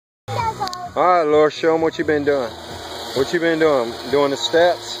All right, Laura, show them what you've been doing. What you been doing? Doing the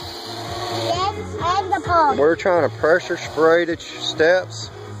steps? Yes, and the pole. We're trying to pressure spray the steps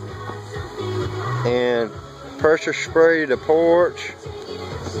and pressure spray the porch.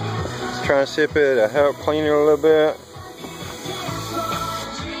 Trying to see if it'll help clean it a little bit.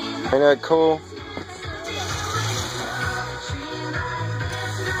 Ain't that cool?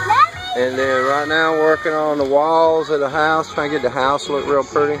 And then right now working on the walls of the house, trying to get the house look real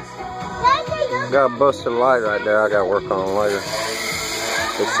pretty. Got a busted light right there I got to work on later.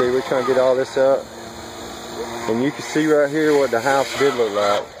 Let's see, we're trying to get all this up. And you can see right here what the house did look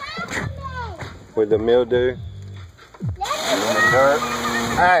like. With the mildew. And the dirt.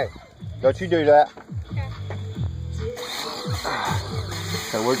 Hey, don't you do that.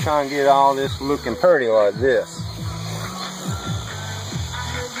 So we're trying to get all this looking pretty like this.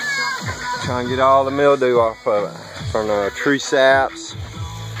 Trying to get all the mildew off of it. From the tree saps.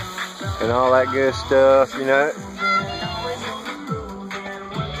 And all that good stuff, you know.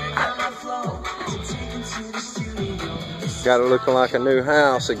 Got it looking like a new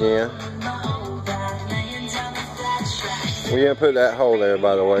house again. We didn't put that hole there,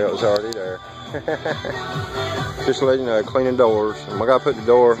 by the way. It was already there. Just to let you know, cleaning doors. I gotta put the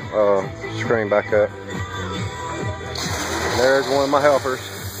door screen back up. There's one of my helpers.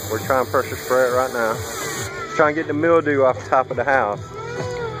 We're trying to pressure spray it right now. Just trying to get the mildew off the top of the house.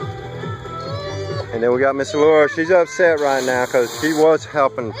 And then we got Miss Laura. She's upset right now because she was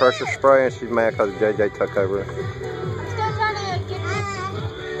helping pressure spray and she's mad because JJ took over.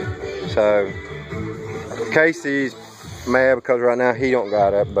 So Casey's mad because right now he don't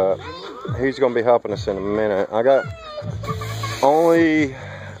got it, but he's gonna be helping us in a minute. I got only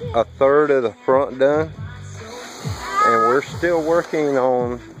a third of the front done, and we're still working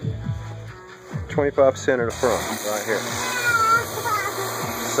on 25% of the front right here.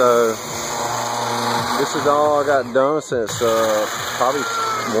 So this is all I got done since probably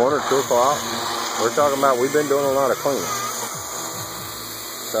 1 or 2 o'clock. We're talking about we've been doing a lot of cleaning.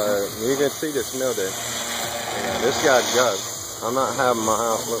 So you can see this mildew. Yeah, this gotta go. I'm not having my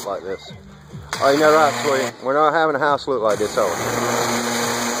house look like this. Oh, you know right, sweetie. We're not having a house look like this, are we?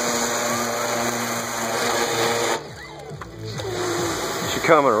 She's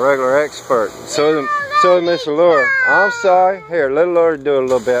becoming a regular expert. So is Miss Laura. I'm sorry. Here, let Laura do it a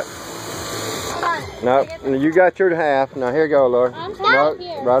little bit. No, you got your half. Now here you go, Laura. No,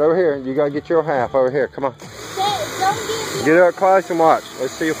 right over here. You gotta get your half over here. Come on. Get up close and watch.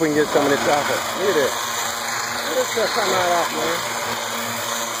 Let's see if we can get some of this off it. Look at this. Look at this stuff coming right off, man.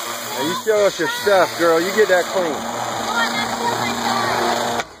 Now you show us your stuff, girl. You get that clean.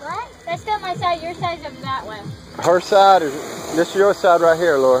 What? That's still my side. Your side's up that way. Her side is, this is your side right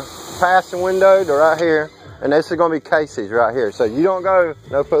here, Laura. Past the window to right here. And this is gonna be Casey's right here. So you don't go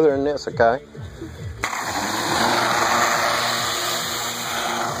no further than this, okay?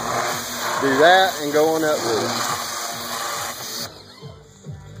 Do that and go on up with it.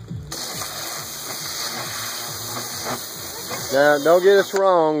 Now, don't get us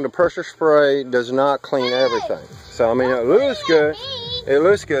wrong, the pressure spray does not clean everything. So, I mean, it looks good. It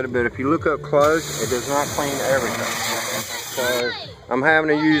looks good, but if you look up close, it does not clean everything. So, I'm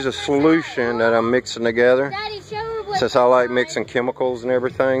having to use a solution that I'm mixing together. Since I like mixing chemicals and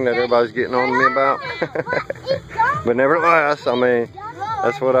everything that everybody's getting on me about. But nevertheless, I mean,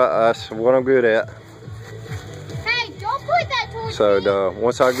 that's what I'm good at. Hey, don't put that towards So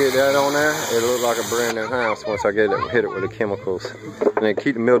once I get that on there, it'll look like a brand new house once I get it, hit it with the chemicals. And then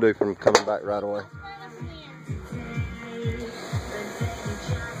keep the mildew from coming back right away.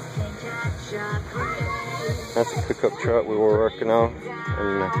 That's a pickup truck we were working on.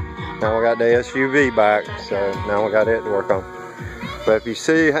 And now we got the SUV back, so now we got it to work on. But if you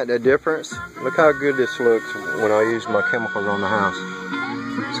see the difference, look how good this looks when I use my chemicals on the house.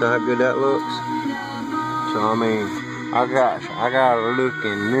 See how good that looks? So I mean, I got it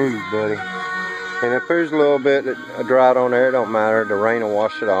looking new, buddy. And if there's a little bit that dried on there, it don't matter. The rain will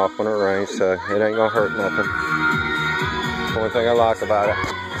wash it off when it rains, so it ain't gonna hurt nothing. That's the only thing I like about it.